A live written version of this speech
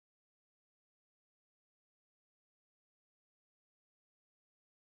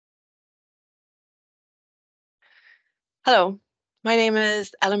Hello, my name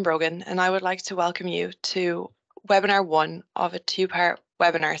is Ellen Brogan, and I would like to welcome you to webinar one of a two-part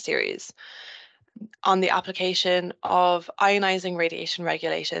webinar series on the application of ionizing radiation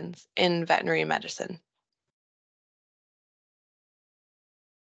regulations in veterinary medicine.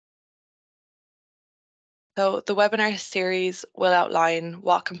 So the webinar series will outline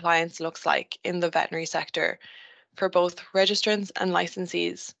what compliance looks like in the veterinary sector for both registrants and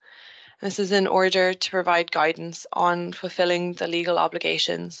licensees. This is in order to provide guidance on fulfilling the legal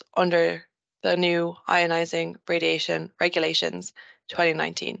obligations under the new ionizing radiation regulations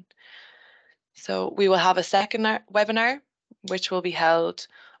 2019. So we will have a second webinar, which will be held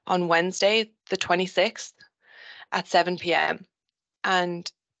on Wednesday, the 26th at 7 p.m.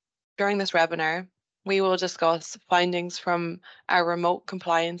 And during this webinar, we will discuss findings from our remote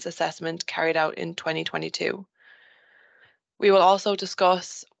compliance assessment carried out in 2022. We will also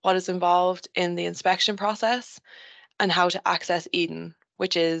discuss what is involved in the inspection process and how to access EDEN,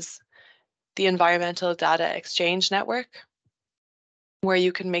 which is the Environmental Data Exchange Network, where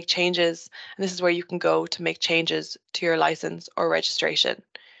you can make changes, and this is where you can go to make changes to your license or registration.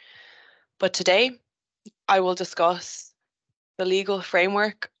 But today, I will discuss the legal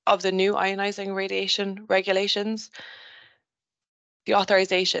framework of the new ionizing radiation regulations, the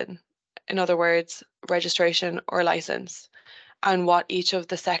authorization, in other words, registration or license, and what each of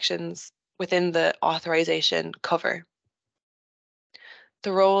the sections within the authorization cover.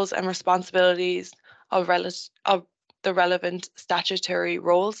 The roles and responsibilities of the relevant statutory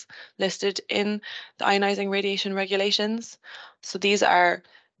roles listed in the ionizing radiation regulations. So these are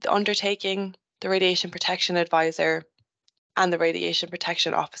the undertaking, the radiation protection advisor, and the radiation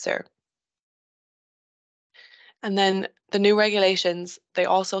protection officer. And then the new regulations, they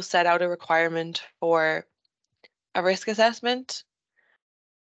also set out a requirement for a risk assessment,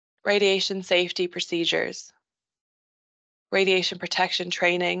 radiation safety procedures, radiation protection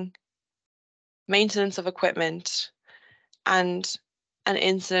training, maintenance of equipment, and an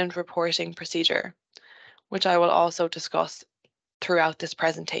incident reporting procedure, which I will also discuss throughout this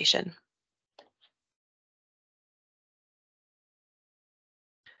presentation.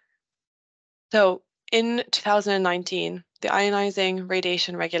 So in 2019, the ionizing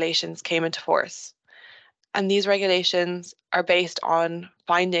radiation regulations came into force. And these regulations are based on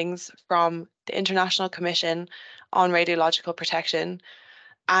findings from the International Commission on Radiological Protection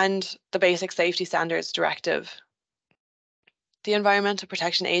and the Basic Safety Standards Directive. The Environmental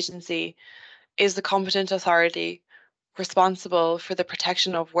Protection Agency is the competent authority responsible for the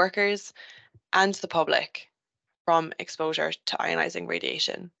protection of workers and the public from exposure to ionizing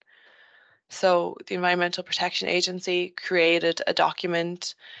radiation. So the Environmental Protection Agency created a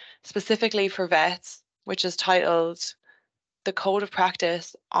document specifically for vets, which is titled the Code of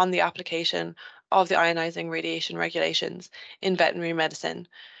Practice on the Application of the Ionizing Radiation Regulations in Veterinary Medicine.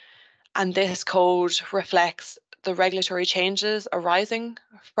 And this code reflects the regulatory changes arising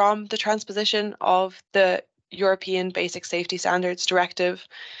from the transposition of the European Basic Safety Standards Directive.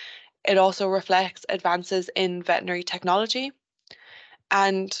 It also reflects advances in veterinary technology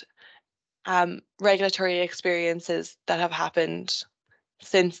and regulatory experiences that have happened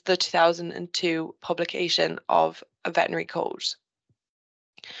since the 2002 publication of a veterinary code.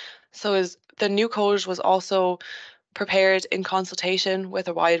 So the new code was also prepared in consultation with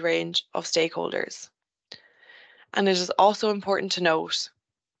a wide range of stakeholders. And it is also important to note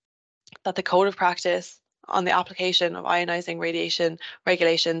that the Code of Practice on the application of ionizing radiation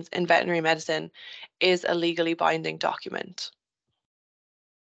regulations in veterinary medicine is a legally binding document.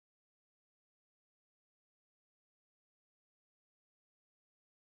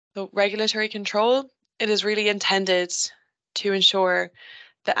 So regulatory control, it is really intended to ensure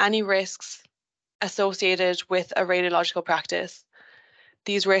that any risks associated with a radiological practice,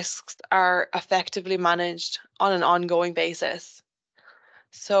 these risks are effectively managed on an ongoing basis.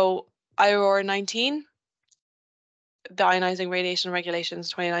 So IOR 19, the Ionizing Radiation Regulations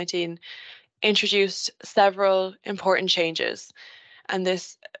 2019, introduced several important changes. And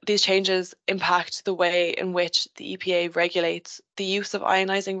these changes impact the way in which the EPA regulates the use of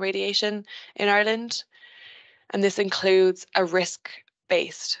ionizing radiation in Ireland. And this includes a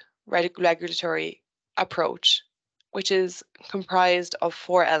risk-based regulatory approach, which is comprised of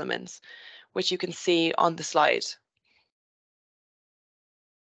 4 elements, which you can see on the slide.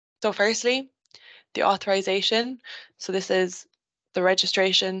 So firstly, the authorization. So this is the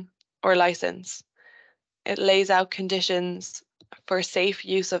registration or license. It lays out conditions for safe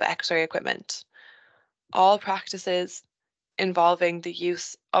use of X-ray equipment. All practices involving the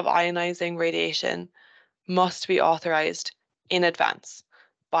use of ionizing radiation must be authorized in advance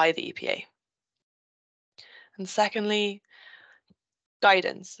by the EPA. And secondly,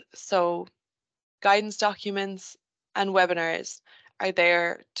 guidance. So guidance documents and webinars are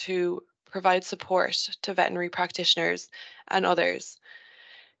there to provide support to veterinary practitioners and others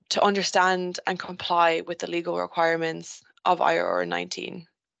to understand and comply with the legal requirements of IOR 19.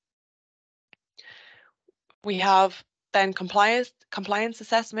 We have then compliance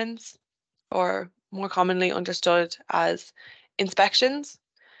assessments, or more commonly understood as inspections,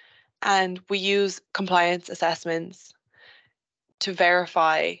 and we use compliance assessments to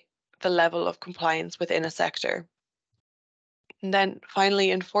verify the level of compliance within a sector. And then finally,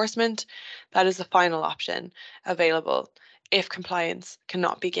 enforcement, that is the final option available if compliance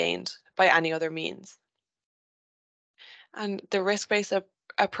cannot be gained by any other means. And the risk-based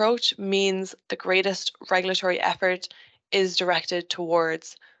approach means the greatest regulatory effort is directed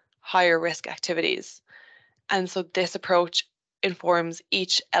towards higher risk activities. And so this approach informs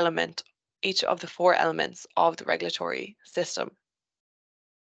each of the four elements of the regulatory system.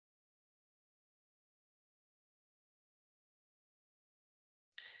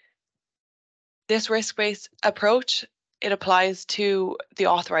 This risk-based approach, it applies to the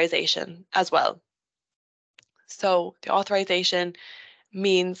authorization as well. So the authorization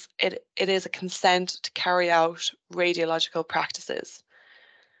means it is a consent to carry out radiological practices.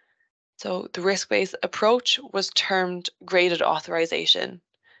 So the risk-based approach was termed graded authorization,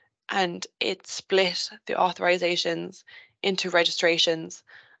 and it split the authorizations into registrations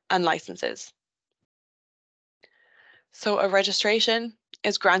and licenses. So a registration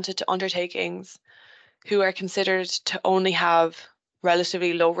is granted to undertakings who are considered to only have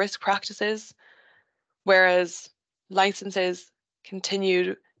relatively low risk practices, whereas licenses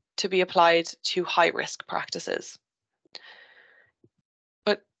continue to be applied to high risk practices.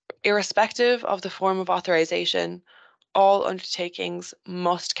 But irrespective of the form of authorization, all undertakings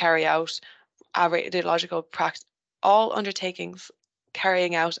must carry out a radiological practice. All undertakings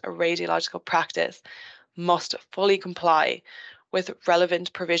carrying out a radiological practice must fully comply with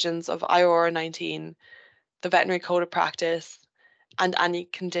relevant provisions of IOR 19, the Veterinary Code of Practice, and any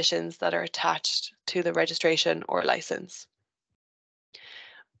conditions that are attached to the registration or license.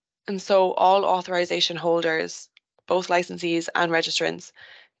 And so all authorization holders, both licensees and registrants,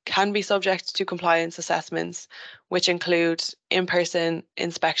 can be subject to compliance assessments, which include in-person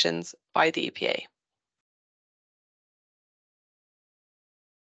inspections by the EPA.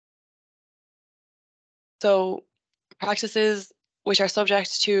 So practices which are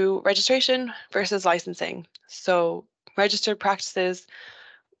subject to registration versus licensing. So registered practices,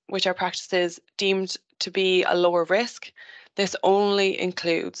 which are practices deemed to be a lower risk, this only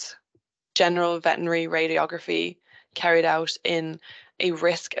includes general veterinary radiography carried out in a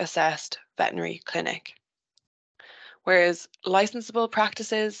risk-assessed veterinary clinic. Whereas licensable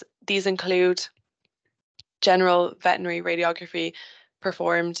practices, these include general veterinary radiography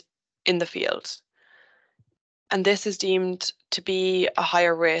performed in the field. And this is deemed to be a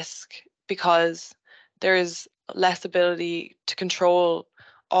higher risk because there is less ability to control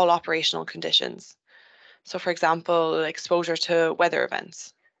all operational conditions. So for example, exposure to weather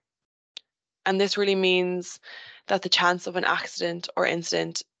events. And this really means that the chance of an accident or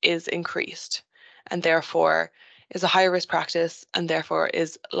incident is increased and therefore is a higher risk practice and therefore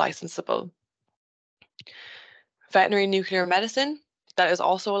is licensable. Veterinary nuclear medicine, that is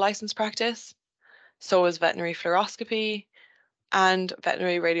also a licensed practice. So is veterinary fluoroscopy and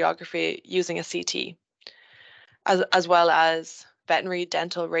veterinary radiography using a CT, as well as veterinary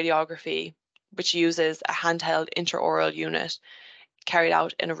dental radiography, which uses a handheld intraoral unit carried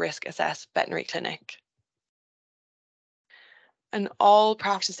out in a risk-assessed veterinary clinic. And all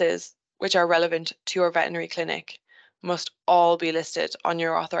practices which are relevant to your veterinary clinic must all be listed on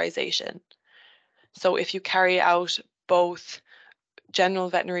your authorization. So if you carry out both general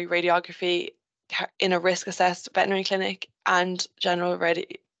veterinary radiography in a risk-assessed veterinary clinic and general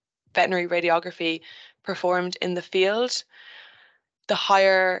veterinary radiography performed in the field, the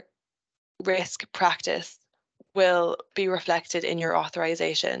higher risk practice will be reflected in your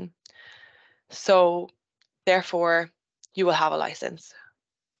authorization. So therefore, you will have a license.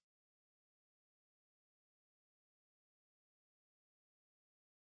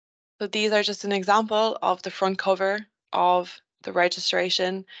 So these are just an example of the front cover of the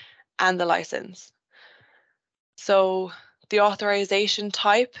registration and the license. So the authorization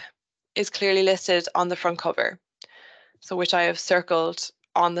type is clearly listed on the front cover, so which I have circled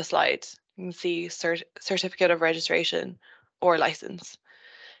on the slide. You can see certificate of registration or license.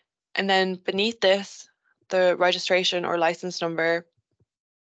 And then beneath this, the registration or license number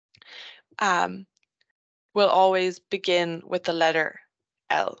will always begin with the letter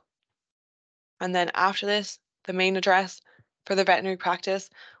L. And then after this, the main address for the veterinary practice,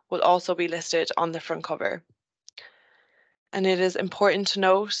 will also be listed on the front cover. And it is important to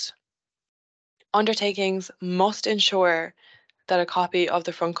note, undertakings must ensure that a copy of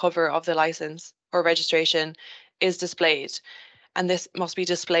the front cover of the license or registration is displayed, and this must be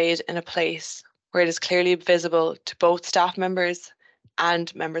displayed in a place where it is clearly visible to both staff members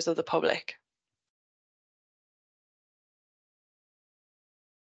and members of the public.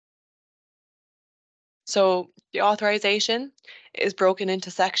 So the authorization is broken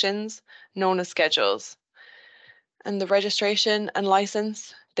into sections known as schedules. And the registration and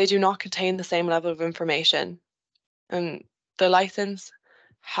license, they do not contain the same level of information. And the license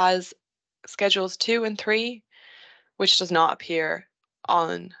has schedules 2 and 3, which does not appear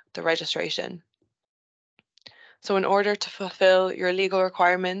on the registration. So in order to fulfill your legal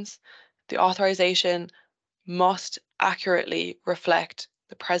requirements, the authorization must accurately reflect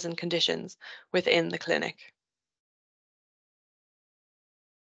the present conditions within the clinic.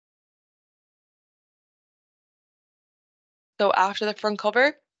 So after the front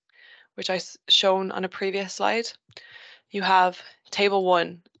cover, which I've shown on a previous slide, you have table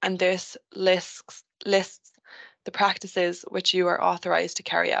 1, and this lists the practices which you are authorized to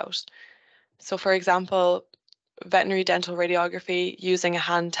carry out. So for example, veterinary dental radiography using a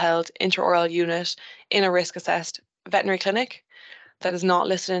handheld intraoral unit in a risk assessed veterinary clinic, that is not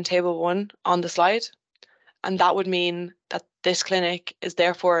listed in table 1 on the slide. And that would mean that this clinic is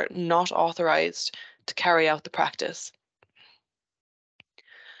therefore not authorized to carry out the practice.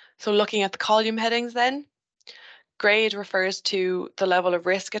 So looking at the column headings then, grade refers to the level of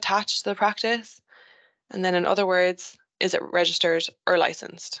risk attached to the practice. And then in other words, is it registered or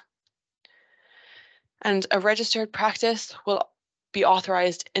licensed? And a registered practice will be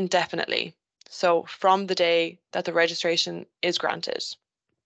authorized indefinitely. So from the day that the registration is granted.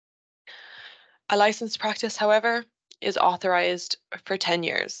 A licensed practice, however, is authorized for 10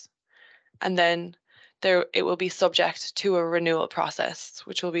 years. And then it will be subject to a renewal process,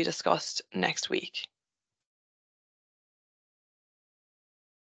 which will be discussed next week.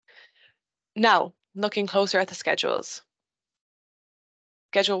 Now, looking closer at the schedules.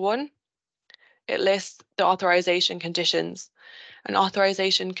 Schedule 1, it lists the authorization conditions. And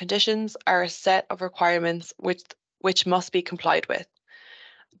authorization conditions are a set of requirements which must be complied with.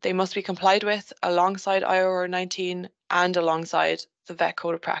 They must be complied with alongside IOR 19 and alongside the Vet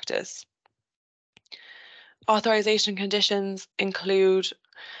Code of Practice. Authorization conditions include,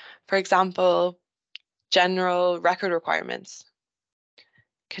 for example, general record requirements,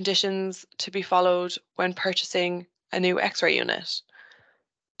 conditions to be followed when purchasing a new X-ray unit,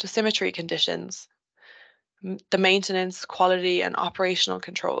 dosimetry conditions, the maintenance, quality, and operational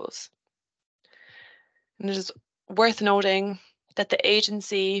controls. And it is worth noting that the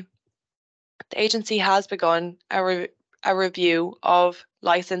agency has begun a review of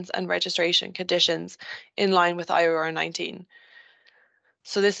license and registration conditions in line with IOR 19.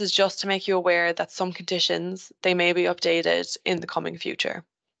 So this is just to make you aware that some conditions, they may be updated in the coming future.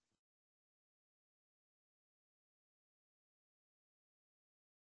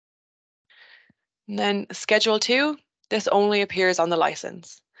 And then Schedule 2, this only appears on the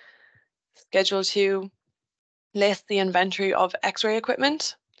license. Schedule 2 lists the inventory of X-ray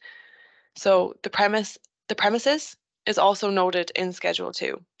equipment. So the premises is also noted in Schedule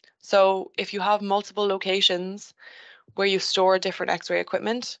 2. So if you have multiple locations where you store different X-ray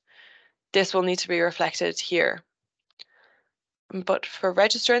equipment, this will need to be reflected here. But for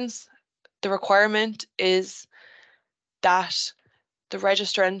registrants, the requirement is that the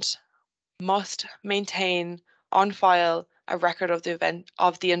registrant must maintain on file a record of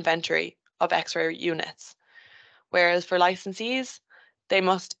the inventory of X-ray units. Whereas for licensees, they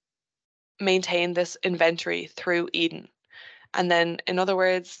must maintain this inventory through Eden. And then, in other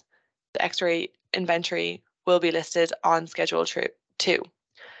words, the X-ray inventory will be listed on Schedule 2.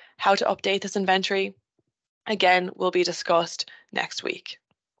 How to update this inventory, again, will be discussed next week.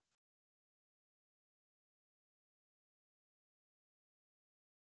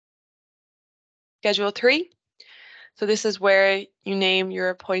 Schedule 3. So this is where you name your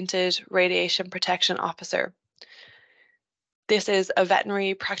appointed radiation protection officer. This is a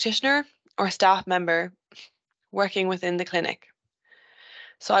veterinary practitioner or staff member working within the clinic.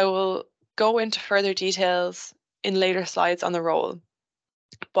 So I will go into further details in later slides on the role.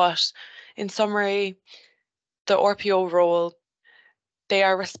 But in summary, the RPO role, they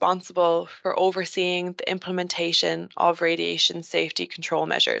are responsible for overseeing the implementation of radiation safety control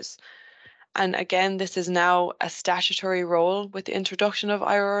measures. And again, this is now a statutory role with the introduction of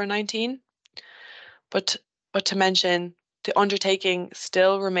IOR 19. But to mention, the undertaking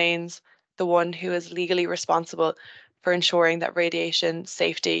still remains the one who is legally responsible for ensuring radiation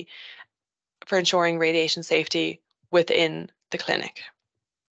safety within the clinic.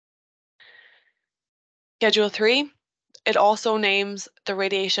 Schedule 3, it also names the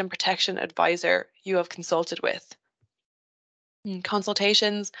radiation protection advisor you have consulted with.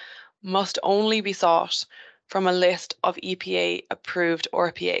 Consultations must only be sought from a list of EPA approved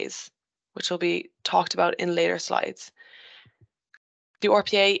RPAs, which will be talked about in later slides. The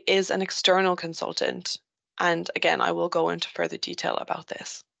RPA is an external consultant, and again, I will go into further detail about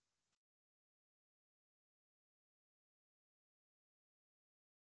this.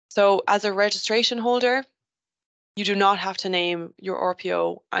 So as a registration holder, you do not have to name your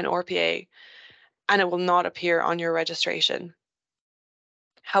RPO an RPA, and it will not appear on your registration.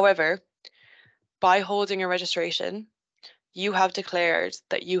 However, by holding a registration, you have declared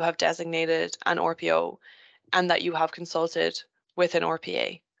that you have designated an RPO and that you have consulted with an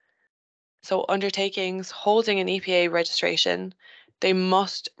RPA. So undertakings holding an EPA registration, they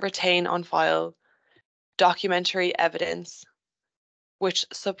must retain on file documentary evidence which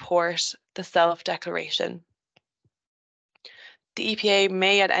support the self-declaration. The EPA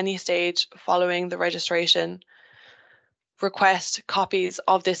may at any stage following the registration request copies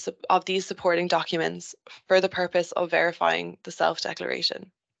of these supporting documents for the purpose of verifying the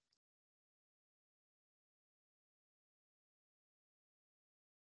self-declaration.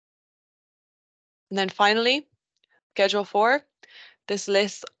 And then finally, Schedule 4, this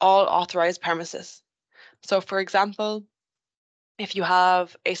lists all authorized premises. So for example, if you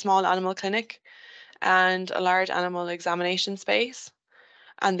have a small animal clinic and a large animal examination space,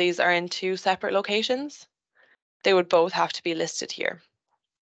 and these are in 2 separate locations, they would both have to be listed here.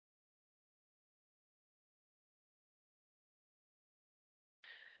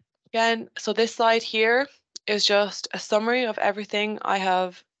 Again, so this slide here is just a summary of everything I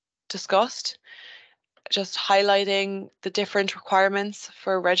have discussed, just highlighting the different requirements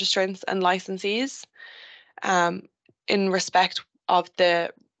for registrants and licensees in respect of the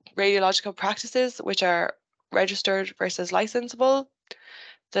radiological practices which are registered versus licensable,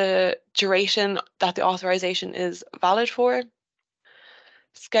 the duration that the authorization is valid for, the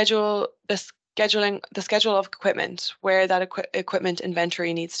schedule of equipment, where that equipment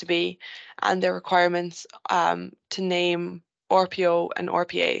inventory needs to be, and the requirements to name RPO and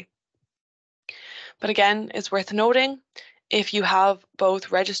RPA. But again, it's worth noting, if you have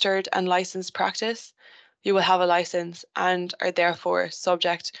both registered and licensed practice, you will have a license and are therefore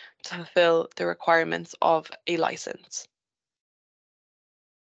subject to fulfill the requirements of a license.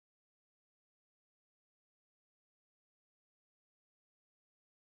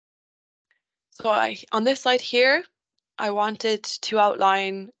 So on this slide here, I wanted to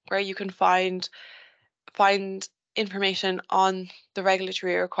outline where you can find information on the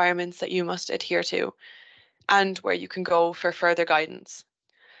regulatory requirements that you must adhere to and where you can go for further guidance.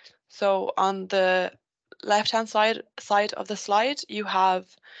 So on the left-hand side of the slide, you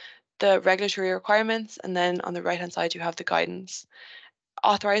have the regulatory requirements, and then on the right-hand side, you have the guidance.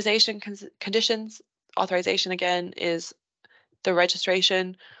 Authorization conditions. Authorization, again, is the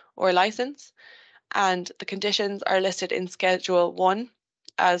registration or license, and the conditions are listed in Schedule 1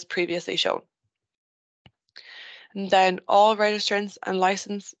 as previously shown. And then all registrants and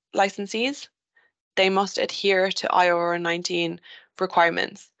licensees, they must adhere to IOR 19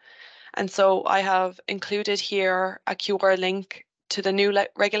 requirements. And so I have included here a QR link to the new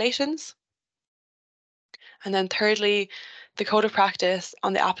regulations. And then thirdly, the code of practice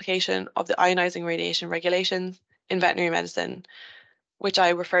on the application of the ionizing radiation regulations in veterinary medicine, which I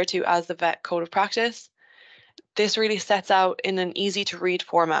refer to as the Vet Code of Practice. This really sets out in an easy to read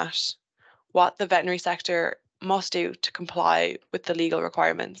format what the veterinary sector must do to comply with the legal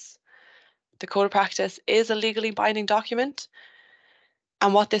requirements. The Code of Practice is a legally binding document,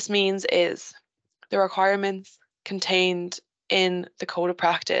 and what this means is the requirements contained in the Code of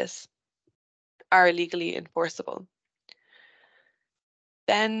Practice are legally enforceable.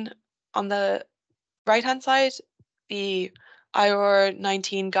 Then on the right-hand side, the IOR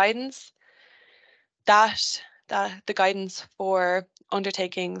 19 guidance, that the guidance for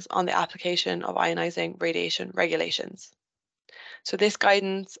undertakings on the application of ionizing radiation regulations. So this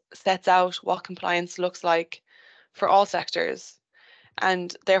guidance sets out what compliance looks like for all sectors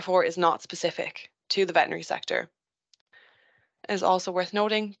and therefore is not specific to the veterinary sector. It is also worth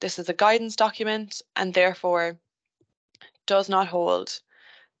noting this is a guidance document and therefore does not hold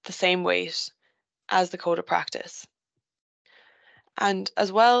the same weight as the Code of Practice. And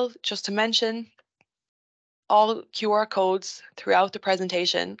as well, just to mention, all QR codes throughout the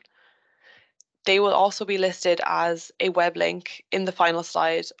presentation, they will also be listed as a web link in the final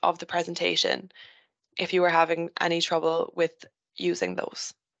slide of the presentation if you were having any trouble with using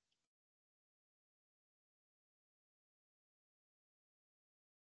those.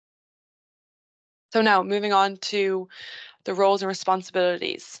 So now moving on to the roles and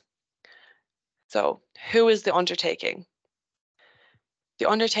responsibilities. So who is the undertaking? The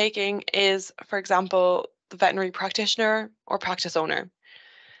undertaking is, for example, the veterinary practitioner or practice owner,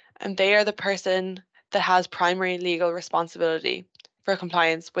 and they are the person that has primary legal responsibility for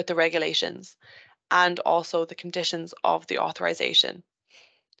compliance with the regulations and also the conditions of the authorization.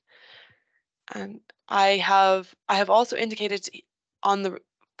 And I have also indicated on the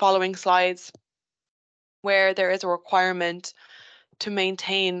following slides where there is a requirement to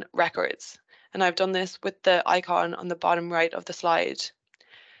maintain records. And I've done this with the icon on the bottom right of the slide.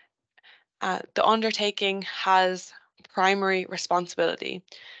 The undertaking has primary responsibility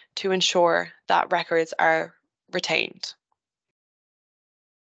to ensure that records are retained.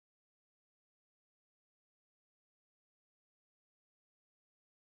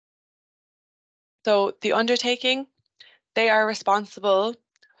 So the undertaking, they are responsible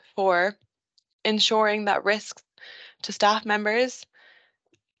for ensuring that risks to staff members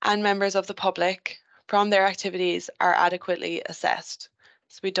and members of the public from their activities are adequately assessed.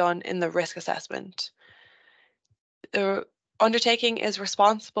 This will be done in the risk assessment. The undertaking is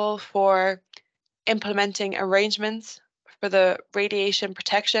responsible for implementing arrangements for the radiation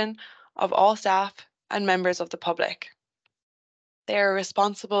protection of all staff and members of the public. They are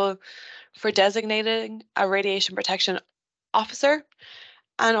responsible for designating a radiation protection officer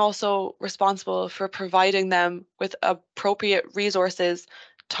and also responsible for providing them with appropriate resources,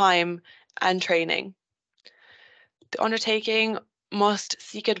 time, and training. The undertaking must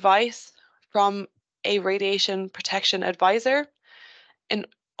seek advice from a radiation protection advisor in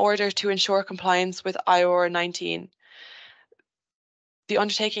order to ensure compliance with IOR 19. The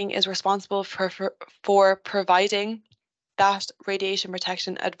undertaking is responsible for providing that radiation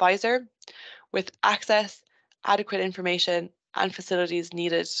protection advisor with access, adequate information, and facilities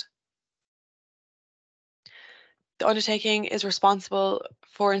needed. The undertaking is responsible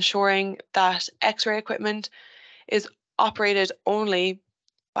for ensuring that X-ray equipment is operated only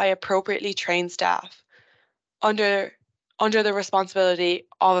by appropriately trained staff under the responsibility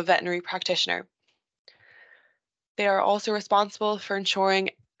of a veterinary practitioner. They are also responsible for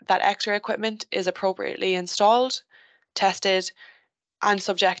ensuring that X-ray equipment is appropriately installed, tested, and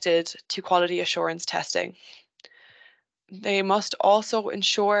subjected to quality assurance testing. They must also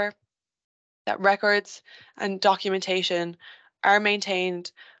ensure that records and documentation are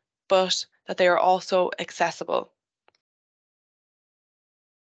maintained, but that they are also accessible.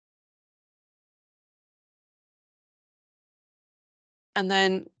 And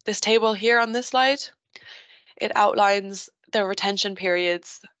then this table here on this slide, it outlines the retention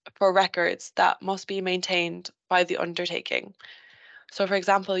periods for records that must be maintained by the undertaking. So for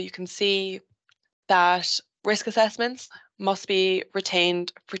example, you can see that risk assessments must be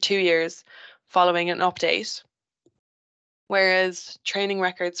retained for 2 years following an update, whereas training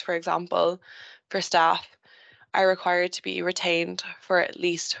records, for example, for staff are required to be retained for at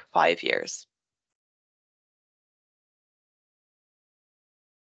least 5 years.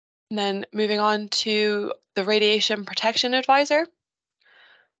 And then moving on to the Radiation Protection Advisor.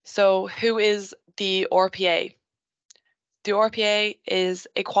 So who is the RPA? The RPA is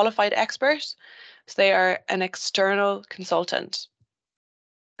a qualified expert, so they are an external consultant.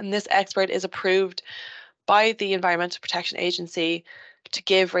 And this expert is approved by the Environmental Protection Agency to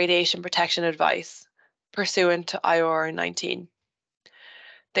give radiation protection advice pursuant to IOR 19.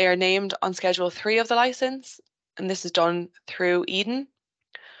 They are named on Schedule 3 of the license, and this is done through Eden.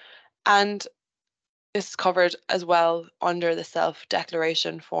 And this is covered as well under the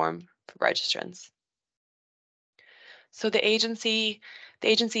self-declaration form for registrants. So the agency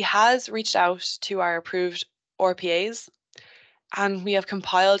has reached out to our approved RPAs, and we have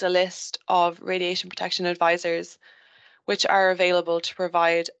compiled a list of radiation protection advisors which are available to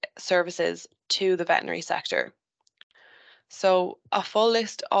provide services to the veterinary sector. So a full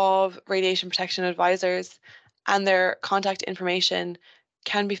list of radiation protection advisors and their contact information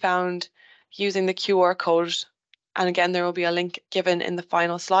can be found using the QR code. And again, there will be a link given in the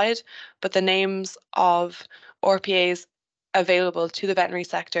final slide, but the names of RPAs available to the veterinary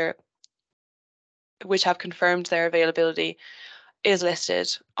sector which have confirmed their availability is listed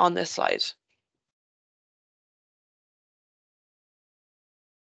on this slide.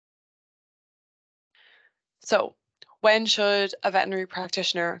 So, when should a veterinary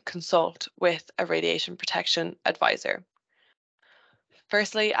practitioner consult with a radiation protection advisor?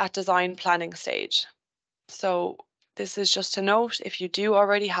 Firstly, at design planning stage. So this is just to note, if you do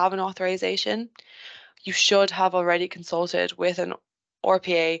already have an authorization, you should have already consulted with an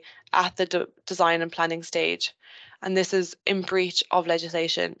RPA at the design and planning stage. And this is in breach of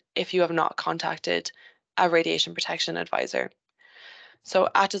legislation if you have not contacted a radiation protection advisor. So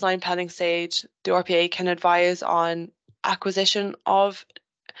at design planning stage, the RPA can advise on acquisition of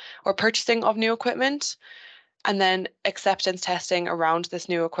or purchasing of new equipment and then acceptance testing around this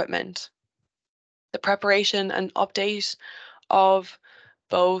new equipment. The preparation and update of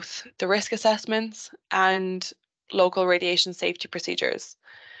both the risk assessments and local radiation safety procedures.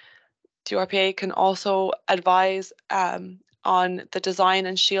 The RPA can also advise on the design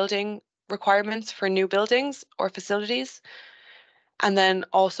and shielding requirements for new buildings or facilities, and then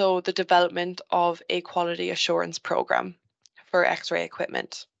also the development of a quality assurance program for X-ray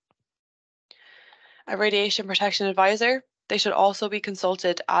equipment. A radiation protection advisor, they should also be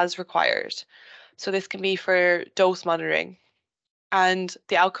consulted as required. So this can be for dose monitoring, and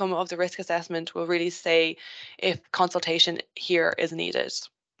the outcome of the risk assessment will really say if consultation here is needed.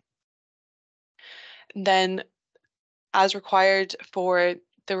 Then, as required for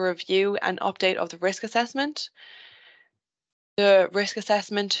the review and update of the risk assessment, the risk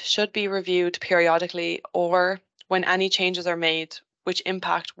assessment should be reviewed periodically or when any changes are made which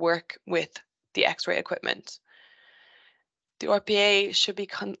impact work with the X-ray equipment. The RPA should be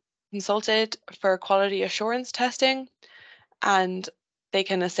consulted for quality assurance testing, and they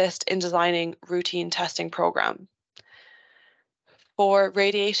can assist in designing routine testing program. For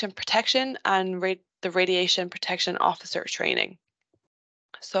radiation protection and the radiation protection officer training.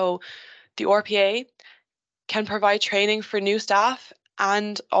 So the RPA can provide training for new staff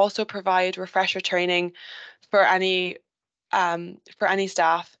and also provide refresher training for any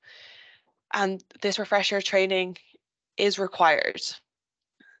staff. And this refresher training is required.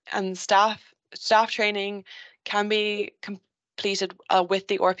 And staff training can be completed with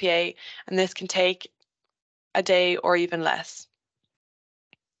the RPA, and this can take a day or even less.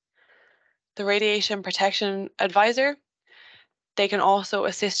 The radiation protection advisor, they can also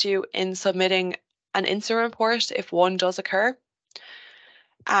assist you in submitting an incident report if one does occur.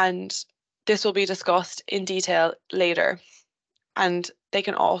 And this will be discussed in detail later. And they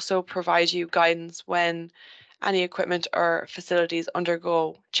can also provide you guidance when any equipment or facilities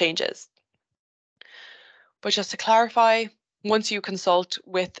undergo changes. But just to clarify, once you consult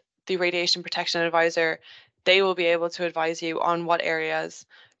with the radiation protection advisor, they will be able to advise you on what areas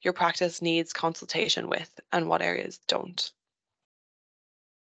your practice needs consultation with and what areas don't.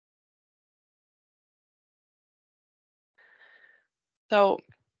 So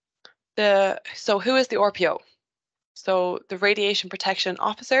who is the RPO? So the radiation protection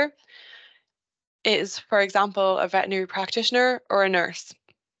officer is, for example, a veterinary practitioner or a nurse,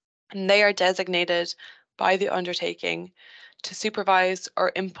 and they are designated by the undertaking to supervise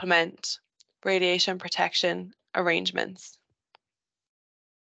or implement radiation protection arrangements.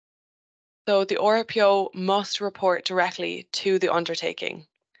 So the RPO must report directly to the undertaking.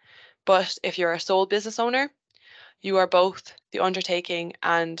 But if you're a sole business owner, you are both the undertaking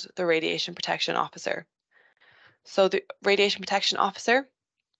and the radiation protection officer. So the radiation protection officer,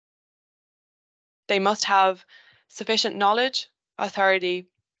 they must have sufficient knowledge, authority,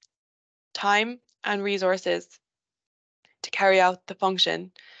 time, and resources to carry out the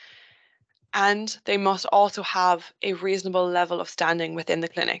function. And they must also have a reasonable level of standing within the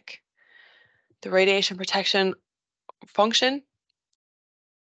clinic. The radiation protection function,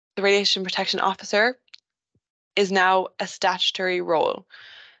 the radiation protection officer, is now a statutory role.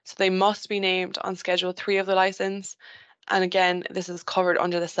 So they must be named on Schedule 3 of the licence. And again, this is covered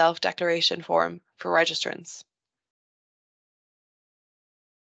under the self-declaration form for registrants.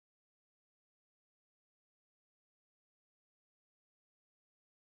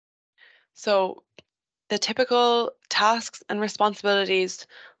 So the typical tasks and responsibilities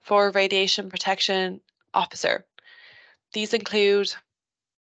for a radiation protection officer. These include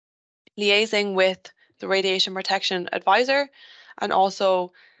liaising with the radiation protection advisor and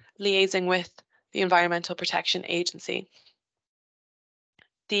also liaising with the Environmental Protection Agency.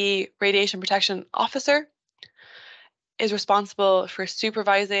 The radiation protection officer is responsible for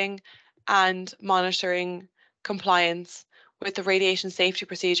supervising and monitoring compliance with the radiation safety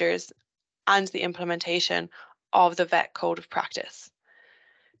procedures and the implementation of the VET Code of Practice.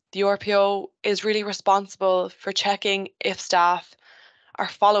 The RPO is really responsible for checking if staff are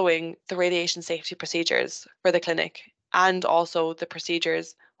following the radiation safety procedures for the clinic and also the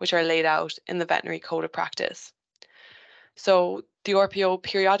procedures which are laid out in the Veterinary Code of Practice. So the RPO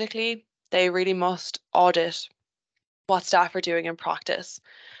periodically, they really must audit what staff are doing in practice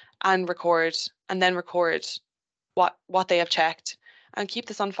and then record what they have checked and keep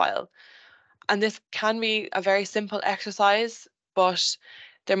this on file. And this can be a very simple exercise, but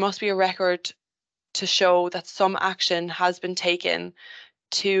there must be a record to show that some action has been taken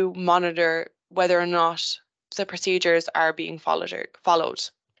to monitor whether or not the procedures are being followed.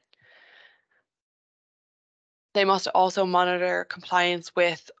 They must also monitor compliance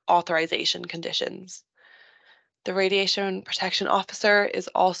with authorization conditions. The radiation protection officer is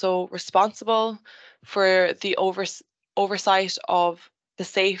also responsible for the oversight of the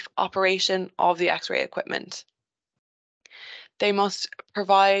safe operation of the X-ray equipment. They must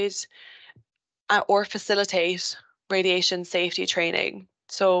provide or facilitate radiation safety training.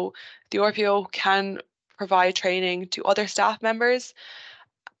 So the RPO can provide training to other staff members,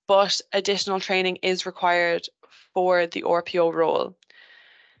 but additional training is required for the RPO role.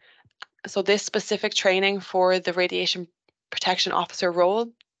 So this specific training for the radiation protection officer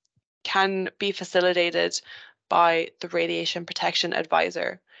role can be facilitated by the radiation protection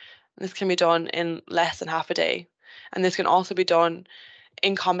advisor. This can be done in less than half a day. And this can also be done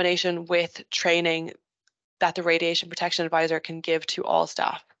in combination with training that the radiation protection advisor can give to all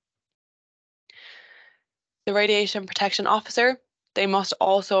staff. The radiation protection officer, they must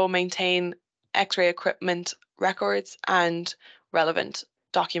also maintain X-ray equipment records and relevant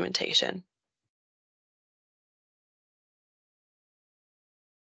documentation.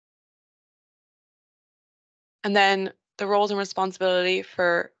 And then the roles and responsibility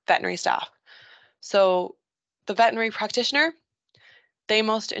for veterinary staff. So the veterinary practitioner, they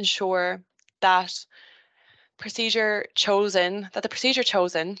must ensure that the procedure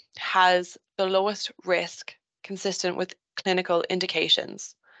chosen has the lowest risk consistent with clinical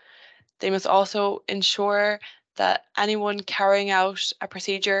indications. They must also ensure that anyone carrying out a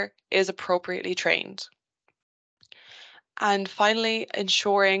procedure is appropriately trained. And finally,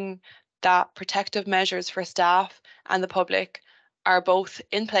 ensuring that protective measures for staff and the public are both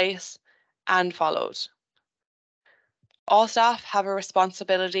in place and followed. All staff have a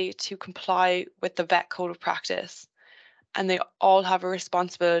responsibility to comply with the vet code of practice, and they all have a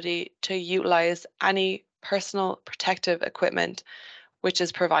responsibility to utilize any personal protective equipment which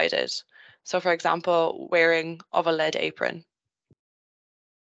is provided. So for example, wearing of a lead apron.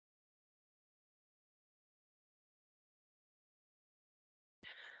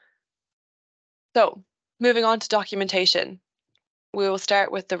 So moving on to documentation, we will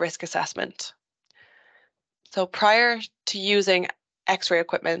start with the risk assessment. So prior to using X-ray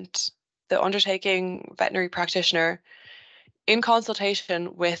equipment, the undertaking veterinary practitioner, in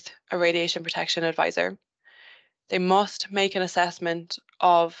consultation with a radiation protection advisor, they must make an assessment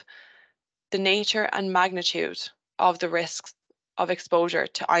of the nature and magnitude of the risks of exposure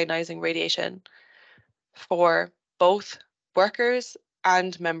to ionizing radiation for both workers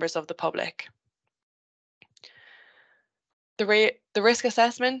and members of the public. The risk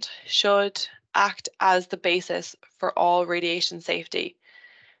assessment should act as the basis for all radiation safety.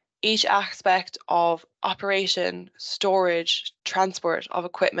 Each aspect of operation, storage, transport of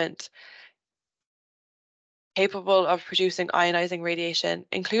equipment capable of producing ionizing radiation,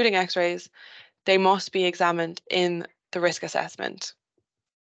 including X-rays, they must be examined in the risk assessment.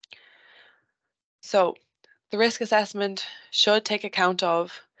 So the risk assessment should take account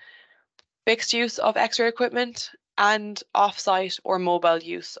of fixed use of X-ray equipment and off-site or mobile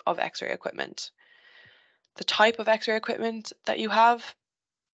use of X-ray equipment, the type of X-ray equipment that you have,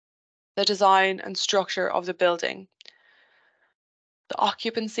 the design and structure of the building, the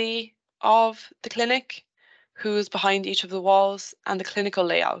occupancy of the clinic, who's behind each of the walls, and the clinical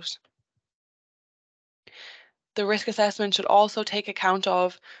layout. The risk assessment should also take account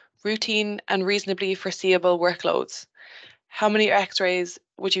of routine and reasonably foreseeable workloads. How many X-rays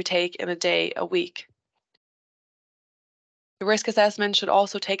would you take in a day, a week? The risk assessment should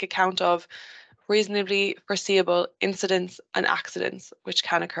also take account of reasonably foreseeable incidents and accidents which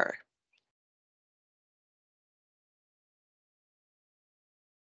can occur.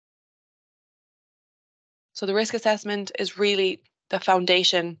 So the risk assessment is really the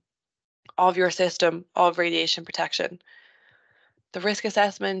foundation of your system of radiation protection. The risk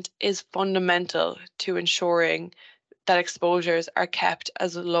assessment is fundamental to ensuring that exposures are kept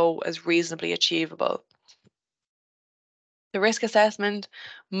as low as reasonably achievable. The risk assessment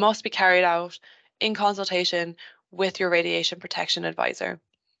must be carried out in consultation with your radiation protection advisor.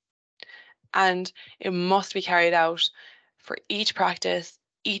 And it must be carried out for each practice,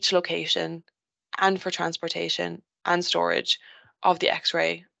 each location, and for transportation and storage of the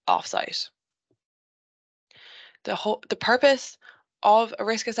X-ray offsite. The purpose of a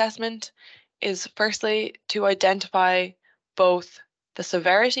risk assessment is firstly to identify both the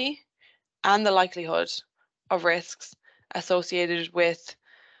severity and the likelihood of risks associated with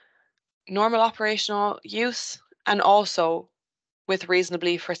normal operational use and also with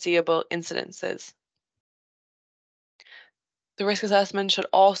reasonably foreseeable incidences. The risk assessment should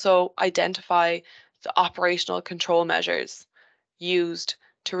also identify the operational control measures used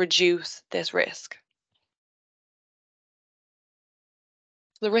to reduce this risk.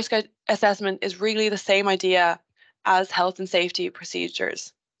 The risk assessment is really the same idea as health and safety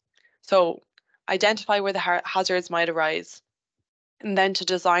procedures. So identify where the hazards might arise, and then to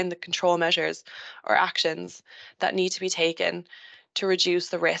design the control measures or actions that need to be taken to reduce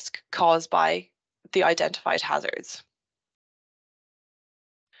the risk caused by the identified hazards.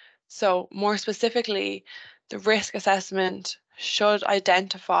 So more specifically, the risk assessment should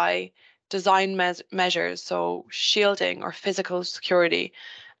identify design measures, so shielding or physical security,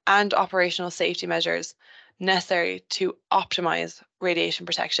 and operational safety measures necessary to optimize radiation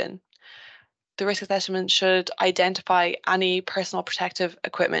protection. The risk assessment should identify any personal protective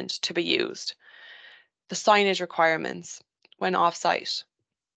equipment to be used, the signage requirements when off-site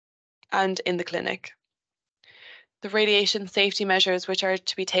and in the clinic, the radiation safety measures which are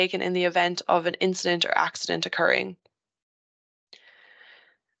to be taken in the event of an incident or accident occurring,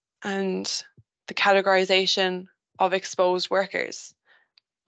 and the categorization of exposed workers.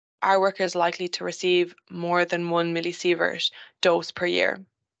 Are workers likely to receive more than 1 millisievert dose per year?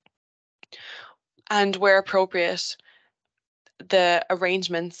 And where appropriate, the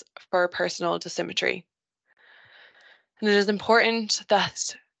arrangements for personal dosimetry. And it is important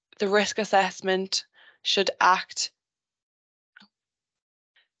that the risk assessment should act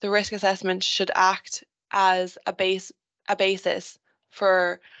as a basis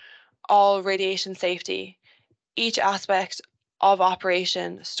for all radiation safety. Each aspect of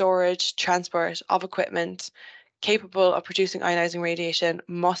operation, storage, transport of equipment capable of producing ionizing radiation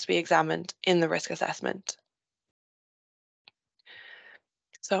must be examined in the risk assessment.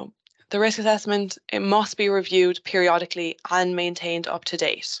 So the risk assessment, it must be reviewed periodically and maintained up to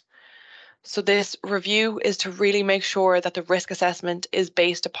date. So this review is to really make sure that the risk assessment is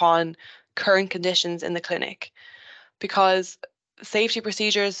based upon current conditions in the clinic, because safety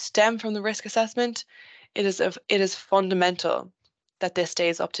procedures stem from the risk assessment. It is fundamental that this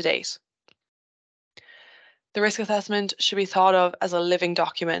stays up to date. The risk assessment should be thought of as a living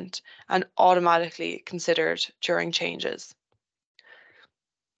document and automatically considered during changes.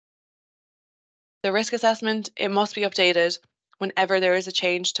 The risk assessment, it must be updated whenever there is a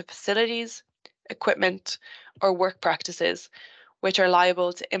change to facilities, equipment, or work practices which are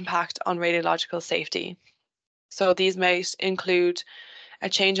liable to impact on radiological safety. So these might include a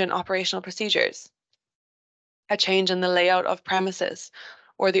change in operational procedures, a change in the layout of premises,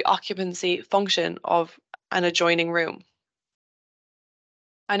 or the occupancy function of an adjoining room,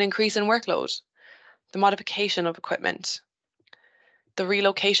 an increase in workload, the modification of equipment, the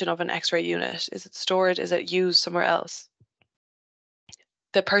relocation of an X-ray unit. Is it stored? Is it used somewhere else?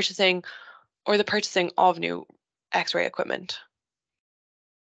 The purchasing of new X-ray equipment.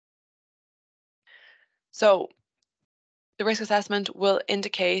 So the risk assessment will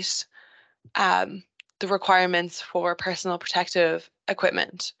indicate the requirements for personal protective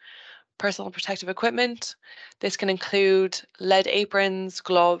equipment. Personal protective equipment, this can include lead aprons,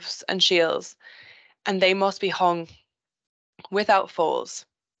 gloves, and shields, and they must be hung without folds.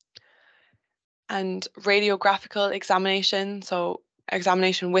 And radiographical examination, so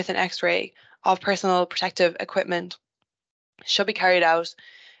examination with an X-ray of personal protective equipment, should be carried out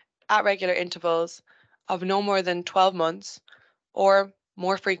at regular intervals of no more than 12 months or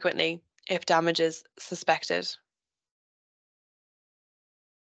more frequently if damage is suspected.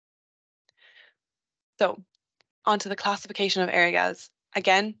 So, onto the classification of areas.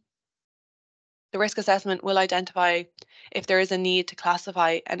 Again, the risk assessment will identify if there is a need to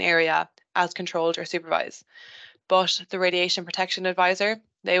classify an area as controlled or supervised, but the radiation protection advisor,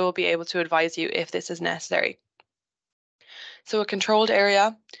 they will be able to advise you if this is necessary. So a controlled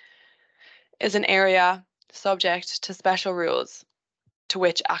area is an area subject to special rules to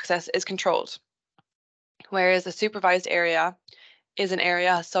which access is controlled, whereas a supervised area is an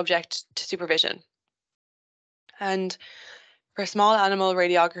area subject to supervision. And for small animal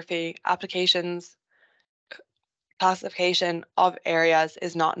radiography applications, classification of areas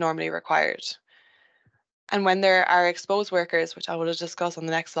is not normally required. And when there are exposed workers, which I will discuss on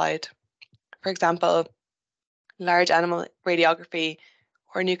the next slide, for example, large animal radiography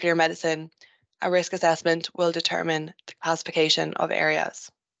or nuclear medicine, a risk assessment will determine the classification of areas.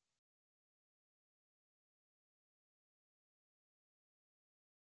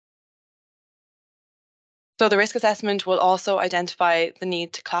 So the risk assessment will also identify the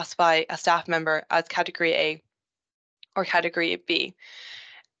need to classify a staff member as Category A or Category B.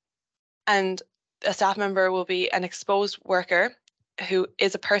 And a staff member will be an exposed worker who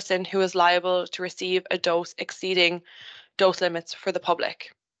is a person who is liable to receive a dose exceeding dose limits for the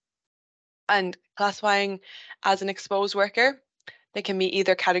public. And classifying as an exposed worker, they can be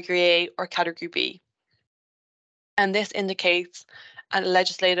either Category A or Category B. And this indicates a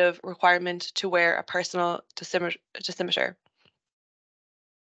legislative requirement to wear a personal dosimeter.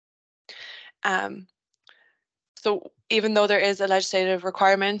 So even though there is a legislative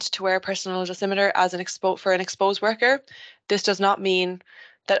requirement to wear a personal dosimeter as for an exposed worker, this does not mean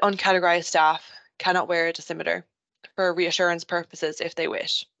that uncategorized staff cannot wear a dosimeter for reassurance purposes if they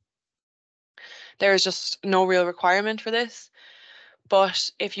wish. There is just no real requirement for this,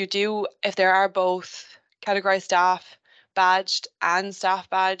 but if there are both categorized staff badged and staff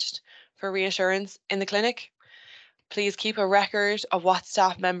badged for reassurance in the clinic, please keep a record of what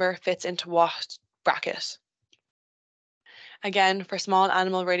staff member fits into what bracket. Again, for small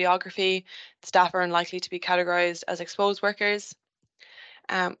animal radiography, staff are unlikely to be categorized as exposed workers.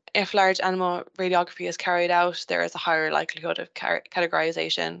 If large animal radiography is carried out, there is a higher likelihood of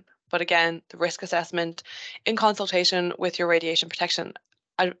categorization. But again, the risk assessment in consultation with your radiation protection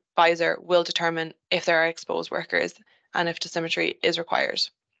advisor will determine if there are exposed workers and if dosimetry is required.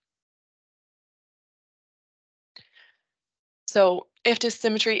 So if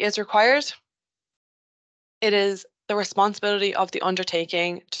dosimetry is required, it is the responsibility of the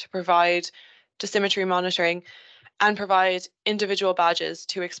undertaking to provide dosimetry monitoring and provide individual badges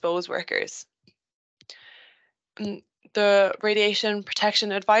to exposed workers. The radiation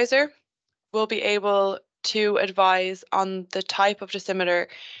protection advisor will be able to advise on the type of dosimeter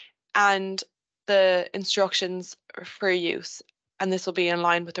and the instructions for use, and this will be in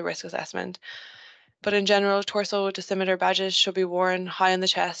line with the risk assessment. But in general, torso dosimeter badges should be worn high on the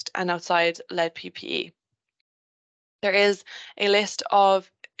chest and outside lead PPE. There is a list of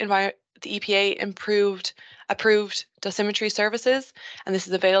the EPA approved dosimetry services, and this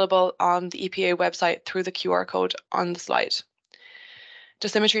is available on the EPA website through the QR code on the slide.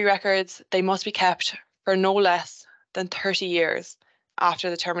 Dosimetry records, they must be kept for no less than 30 years after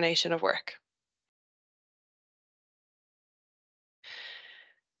the termination of work.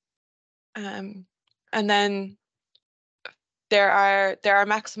 And then there are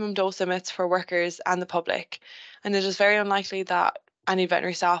maximum dose limits for workers and the public, and it is very unlikely that any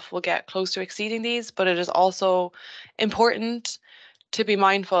veterinary staff will get close to exceeding these, but it is also important to be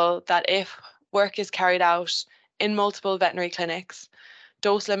mindful that if work is carried out in multiple veterinary clinics,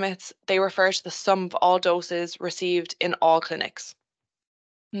 dose limits, they refer to the sum of all doses received in all clinics.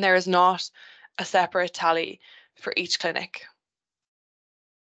 And there is not a separate tally for each clinic.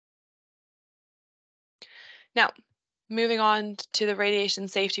 Now, moving on to the radiation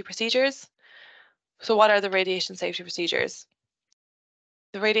safety procedures. So what are the radiation safety procedures?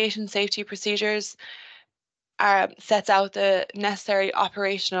 The radiation safety procedures sets out the necessary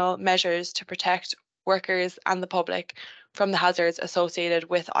operational measures to protect workers and the public from the hazards associated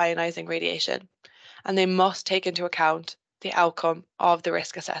with ionizing radiation, and they must take into account the outcome of the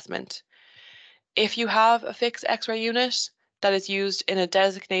risk assessment. If you have a fixed X-ray unit that is used in a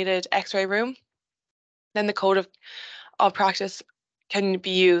designated X-ray room, then the code of practice can be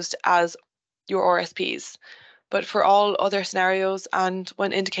used as your RSPs. But for all other scenarios and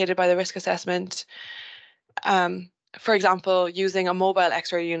when indicated by the risk assessment, for example, using a mobile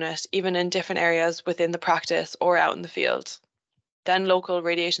X-ray unit, even in different areas within the practice or out in the field, then local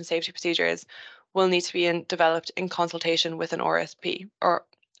radiation safety procedures will need to be developed in consultation with an RSP or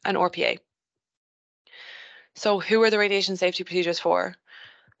an RPA. So who are the radiation safety procedures for?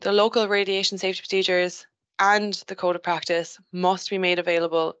 The local radiation safety procedures and the code of practice must be made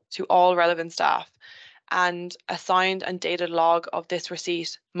available to all relevant staff, and a signed and dated log of this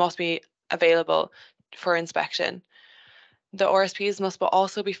receipt must be available for inspection. The RSPs must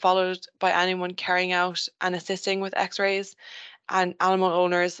also be followed by anyone carrying out and assisting with X-rays, and animal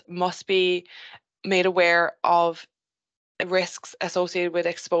owners must be made aware of risks associated with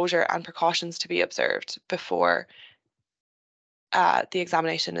exposure and precautions to be observed before the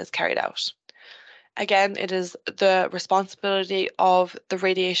examination is carried out. Again, it is the responsibility of the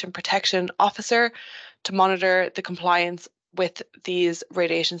radiation protection officer to monitor the compliance with these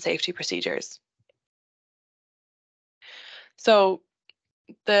radiation safety procedures. So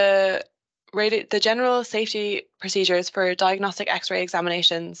the general safety procedures for diagnostic X-ray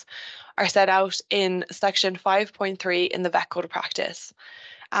examinations are set out in section 5.3 in the Vet Code of Practice.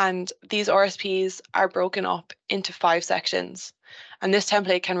 And these RSPs are broken up into 5 sections. And this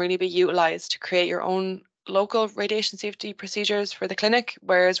template can really be utilized to create your own local radiation safety procedures for the clinic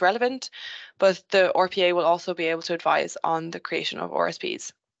where it's relevant, but the RPA will also be able to advise on the creation of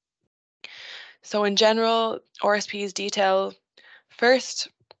RSPs. So in general, RSPs detail first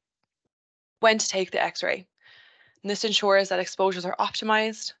when to take the X-ray. And this ensures that exposures are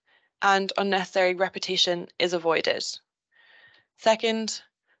optimized and unnecessary repetition is avoided. Second,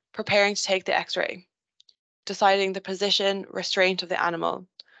 preparing to take the X-ray, deciding the position, restraint of the animal,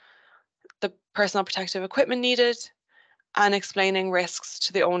 the personal protective equipment needed, and explaining risks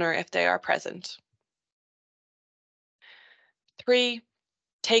to the owner if they are present. 3,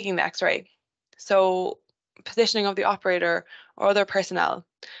 taking the X-ray. So positioning of the operator or other personnel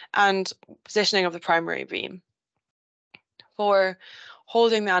and positioning of the primary beam. 4,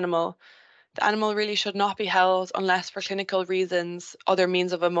 holding the animal. The animal really should not be held unless for clinical reasons other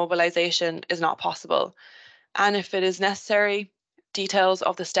means of immobilization is not possible. And if it is necessary, details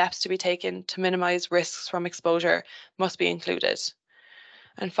of the steps to be taken to minimize risks from exposure must be included.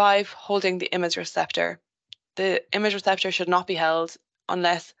 And 5, holding the image receptor. The image receptor should not be held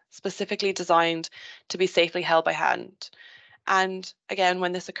unless specifically designed to be safely held by hand. And again,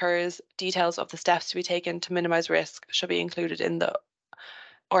 when this occurs, details of the steps to be taken to minimize risk should be included in the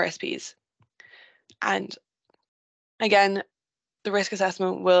RSPs. And again, the risk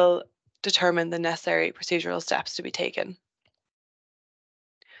assessment will determine the necessary procedural steps to be taken.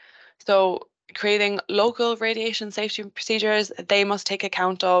 So creating local radiation safety procedures, they must take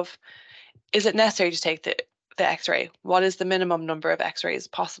account of, is it necessary to take the X-ray? What is the minimum number of X-rays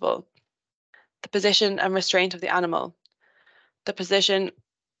possible? The position and restraint of the animal, the position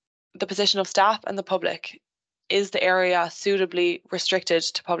of staff and the public. Is the area suitably restricted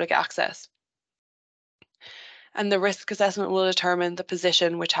to public access? And the risk assessment will determine the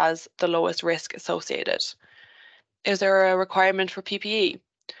position which has the lowest risk associated. Is there a requirement for PPE?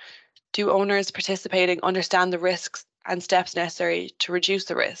 Do owners participating understand the risks and steps necessary to reduce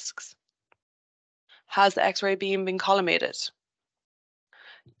the risks? Has the X-ray beam been collimated?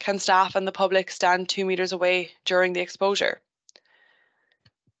 Can staff and the public stand 2 meters away during the exposure?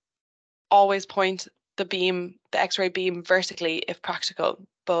 Always point the X-ray beam vertically if practicable.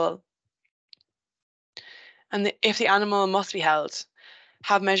 And if the animal must be held,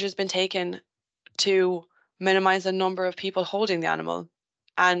 have measures been taken to minimize the number of people holding the animal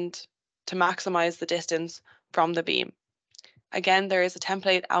and to maximize the distance from the beam? Again, there is a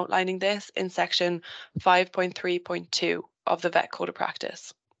template outlining this in section 5.3.2 of the Vet Code of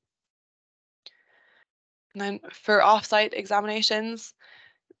Practice. And then for off-site examinations,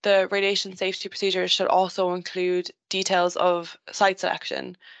 the radiation safety procedures should also include details of site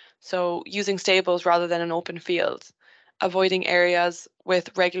selection. So using stables rather than an open field, avoiding areas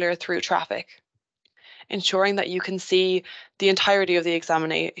with regular through traffic, ensuring that you can see the entirety of the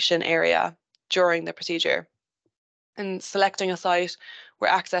examination area during the procedure, and selecting a site where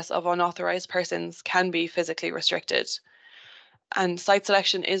access of unauthorized persons can be physically restricted. And site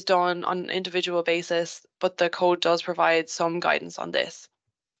selection is done on an individual basis, but the code does provide some guidance on this.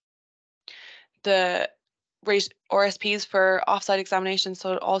 The RSPs for offsite examinations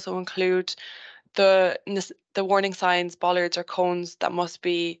should also include the warning signs, bollards, or cones that must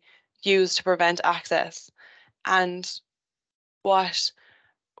be used to prevent access, and what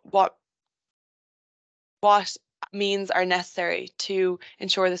means are necessary to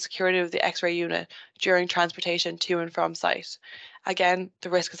ensure the security of the X-ray unit during transportation to and from site. Again, the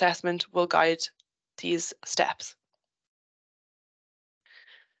risk assessment will guide these steps.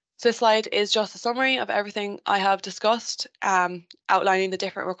 So this slide is just a summary of everything I have discussed, outlining the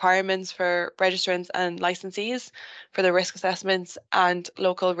different requirements for registrants and licensees for the risk assessments and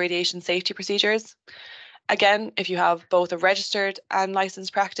local radiation safety procedures. Again, if you have both a registered and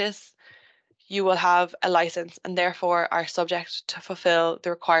licensed practice, you will have a license and therefore are subject to fulfill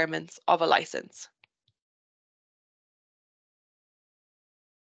the requirements of a license.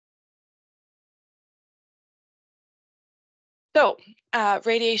 So,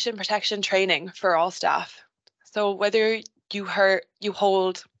 radiation protection training for all staff. So whether you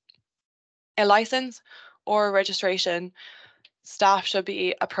hold a license or a registration, staff should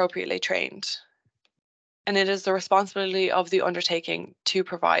be appropriately trained. And it is the responsibility of the undertaking to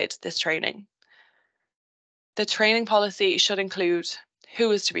provide this training. The training policy should include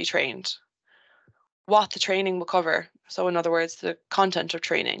who is to be trained, what the training will cover. So in other words, the content of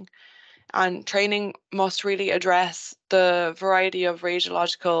training. And training must really address the variety of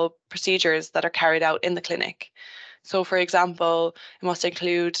radiological procedures that are carried out in the clinic. So for example, it must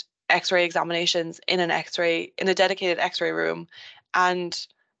include X-ray examinations in a dedicated X-ray room, and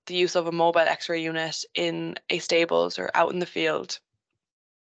the use of a mobile X-ray unit in a stables or out in the field.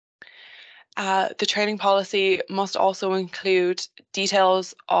 The training policy must also include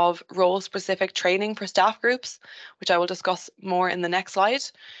details of role-specific training for staff groups, which I will discuss more in the next slide.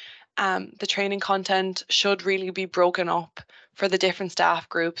 The training content should really be broken up for the different staff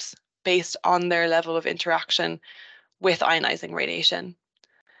groups based on their level of interaction with ionizing radiation.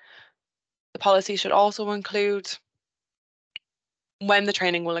 The policy should also include when the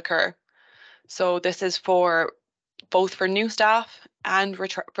training will occur. So this is for both for new staff and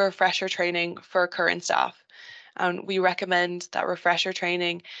refresher training for current staff. And we recommend that refresher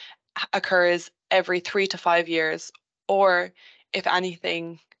training occurs every 3 to 5 years, or if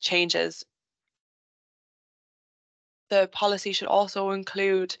anything changes. The policy should also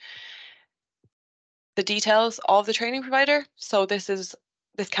include the details of the training provider. So this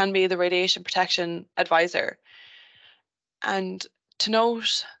can be the radiation protection advisor. And to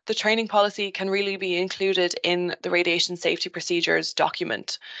note, the training policy can really be included in the radiation safety procedures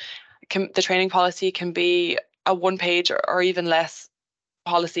document. The training policy can be a 1-page or even less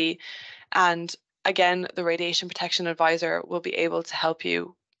policy. And again, the radiation protection advisor will be able to help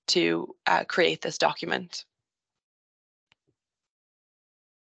you to create this document.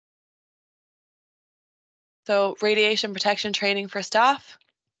 So radiation protection training for staff.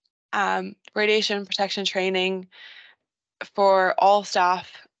 Radiation protection training for all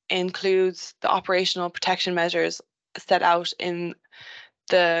staff includes the operational protection measures set out in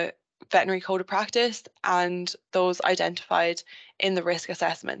the veterinary code of practice and those identified in the risk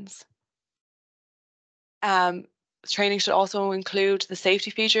assessments. Training should also include the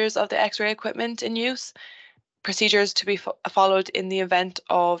safety features of the X-ray equipment in use, procedures to be followed in the event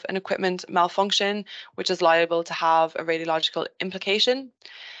of an equipment malfunction, which is liable to have a radiological implication,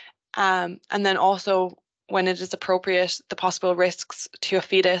 and then also, when it is appropriate, the possible risks to a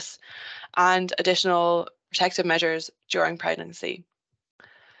fetus and additional protective measures during pregnancy.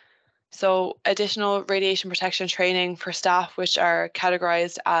 So additional radiation protection training for staff which are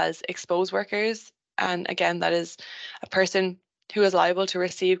categorized as exposed workers. And again, that is a person who is liable to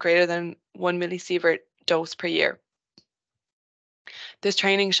receive greater than 1 millisievert dose per year. This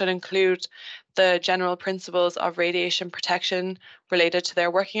training should include the general principles of radiation protection related to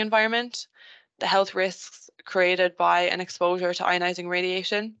their working environment, the health risks created by an exposure to ionizing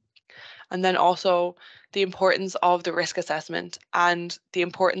radiation, and then also the importance of the risk assessment and the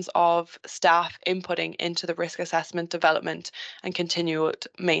importance of staff inputting into the risk assessment development and continued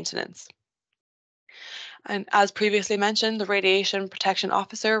maintenance. And as previously mentioned, the radiation protection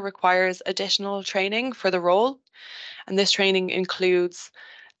officer requires additional training for the role, and this training includes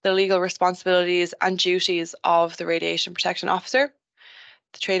the legal responsibilities and duties of the radiation protection officer.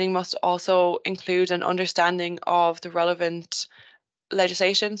 The training must also include an understanding of the relevant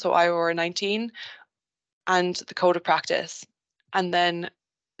legislation, so IOR 19, and the code of practice. And then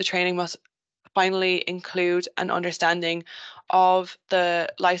the training must finally include an understanding of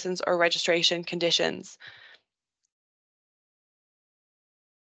the license or registration conditions.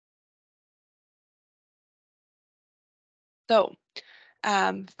 So,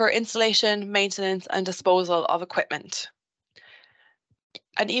 for installation, maintenance, and disposal of equipment,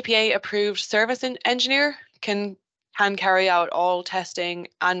 an EPA approved service engineer can carry out all testing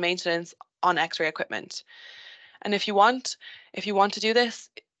and maintenance on X-ray equipment. And if you want to do this,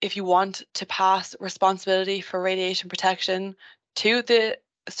 if you want to pass responsibility for radiation protection to the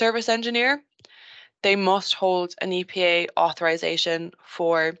service engineer, they must hold an EPA authorization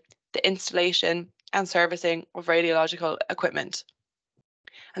for the installation and servicing of radiological equipment.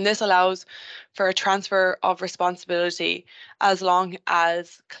 And this allows for a transfer of responsibility as long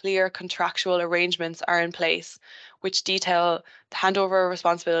as clear contractual arrangements are in place, which detail the handover of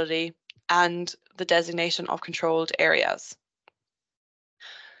responsibility and the designation of controlled areas.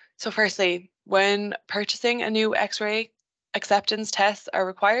 So firstly, when purchasing a new X-ray, acceptance tests are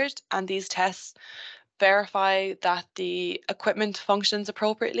required, and these tests verify that the equipment functions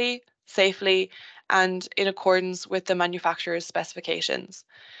appropriately, safely, and in accordance with the manufacturer's specifications.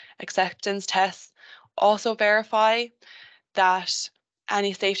 Acceptance tests also verify that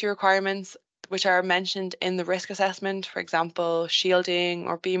any safety requirements which are mentioned in the risk assessment, for example, shielding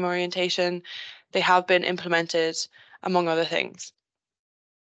or beam orientation, they have been implemented, among other things.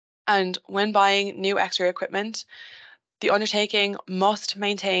 And when buying new X-ray equipment, the undertaking must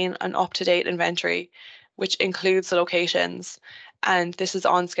maintain an up-to-date inventory, which includes the locations, and this is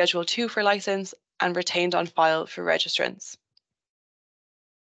on Schedule 2 for license and retained on file for registrants.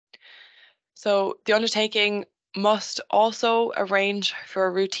 So the undertaking must also arrange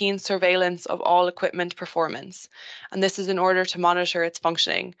for routine surveillance of all equipment performance, and this is in order to monitor its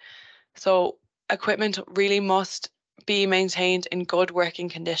functioning. So equipment really must be maintained in good working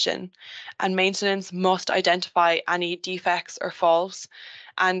condition, and maintenance must identify any defects or faults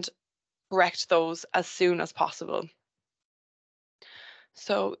and correct those as soon as possible.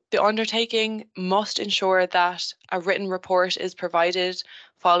 So the undertaking must ensure that a written report is provided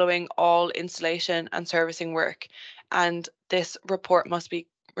following all installation and servicing work, and this report must be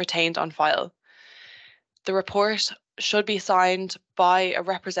retained on file. The report should be signed by a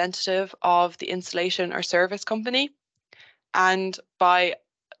representative of the installation or service company and by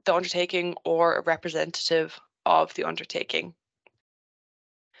the undertaking or a representative of the undertaking.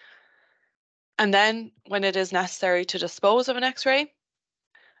 And then, when it is necessary to dispose of an X-ray,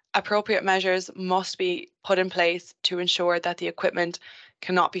 appropriate measures must be put in place to ensure that the equipment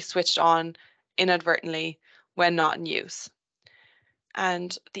cannot be switched on inadvertently when not in use.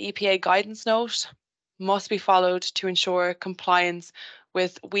 And the EPA guidance note must be followed to ensure compliance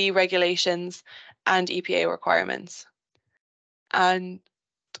with WEEE regulations and EPA requirements. And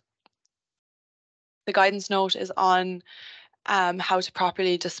the guidance note is on how to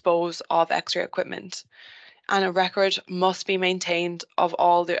properly dispose of X-ray equipment. And a record must be maintained of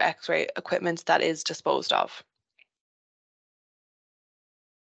all the X-ray equipment that is disposed of.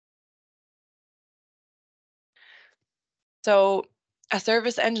 So a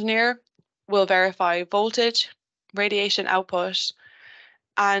service engineer will verify voltage, radiation output,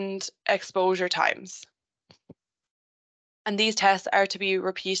 and exposure times. And these tests are to be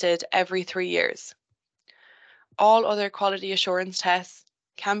repeated every 3 years. All other quality assurance tests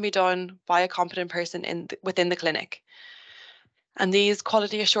can be done by a competent person within the clinic. And these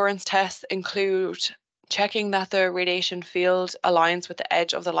quality assurance tests include checking that the radiation field aligns with the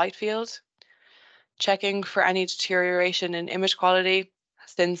edge of the light field, checking for any deterioration in image quality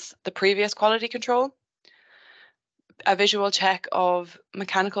since the previous quality control, a visual check of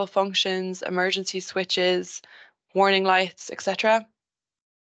mechanical functions, emergency switches, warning lights, etc.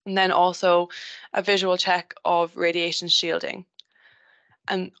 And then also a visual check of radiation shielding.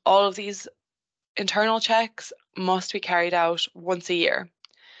 And all of these internal checks must be carried out once a year.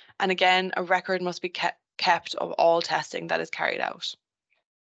 And again, a record must be kept of all testing that is carried out.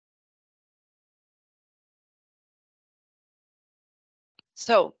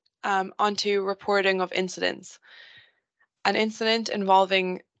 So, onto reporting of incidents. An incident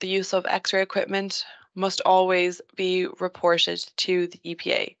involving the use of X-ray equipment must always be reported to the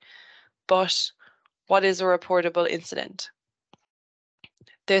EPA. But what is a reportable incident?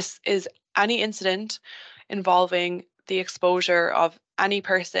 This is any incident involving the exposure of any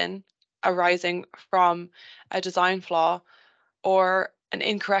person arising from a design flaw or an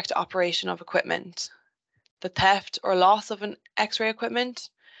incorrect operation of equipment, the theft or loss of an X-ray equipment,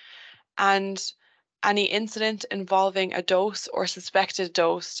 and any incident involving a dose or suspected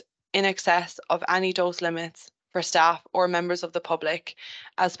dose in excess of any dose limits for staff or members of the public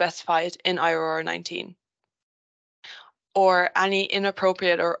as specified in IRR 19, or any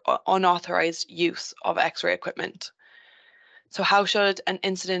inappropriate or unauthorized use of X-ray equipment. So how should an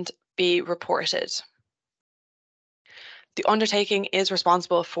incident be reported? The undertaking is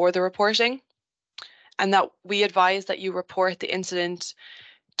responsible for the reporting, and that we advise that you report the incident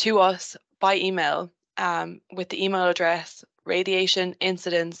to us by email with the email address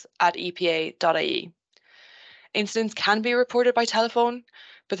radiationincidents@epa.ie. Incidents can be reported by telephone,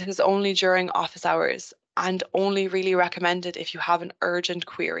 but this is only during office hours and only really recommended if you have an urgent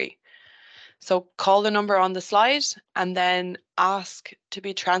query. So call the number on the slide and then ask to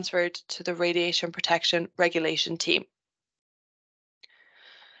be transferred to the Radiation Protection Regulation team.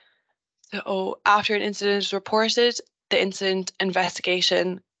 So after an incident is reported, the incident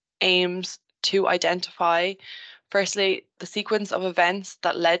investigation aims to identify, firstly, the sequence of events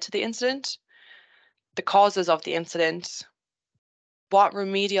that led to the incident, the causes of the incident, what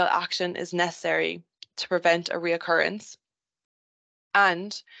remedial action is necessary to prevent a reoccurrence,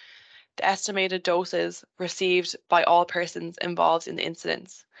 and the estimated doses received by all persons involved in the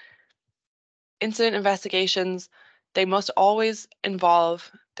incidents. Incident investigations, they must always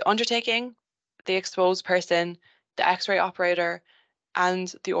involve the undertaking, the exposed person, the X-ray operator,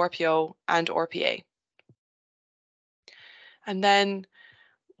 and the RPO and RPA. And then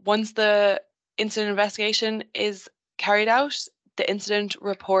once the incident investigation is carried out, the incident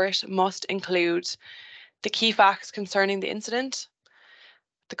report must include the key facts concerning the incident,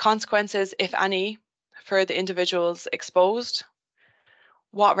 the consequences, if any, for the individuals exposed,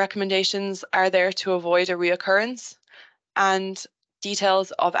 what recommendations are there to avoid a reoccurrence, and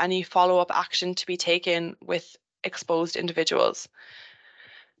details of any follow-up action to be taken with exposed individuals.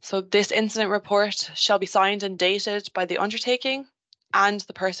 So this incident report shall be signed and dated by the undertaking and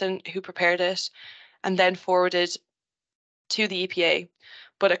the person who prepared it, and then forwarded to the EPA,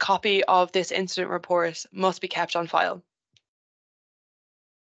 but a copy of this incident report must be kept on file.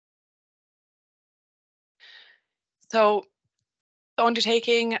 So the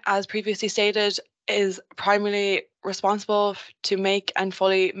undertaking, as previously stated, is primarily responsible to make and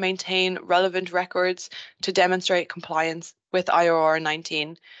fully maintain relevant records to demonstrate compliance with IOR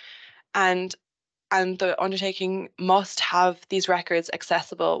 19. And the undertaking must have these records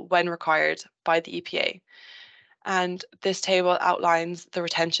accessible when required by the EPA. And this table outlines the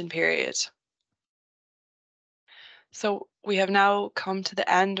retention period. So we have now come to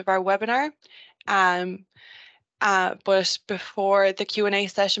the end of our webinar. But before the Q&A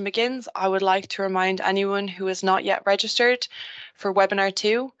session begins, I would like to remind anyone who is not yet registered for webinar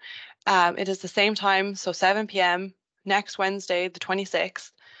 2. It is the same time, so 7 p.m. next Wednesday, the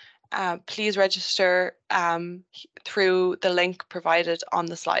 26th. Please register through the link provided on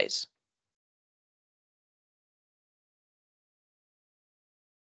the slide.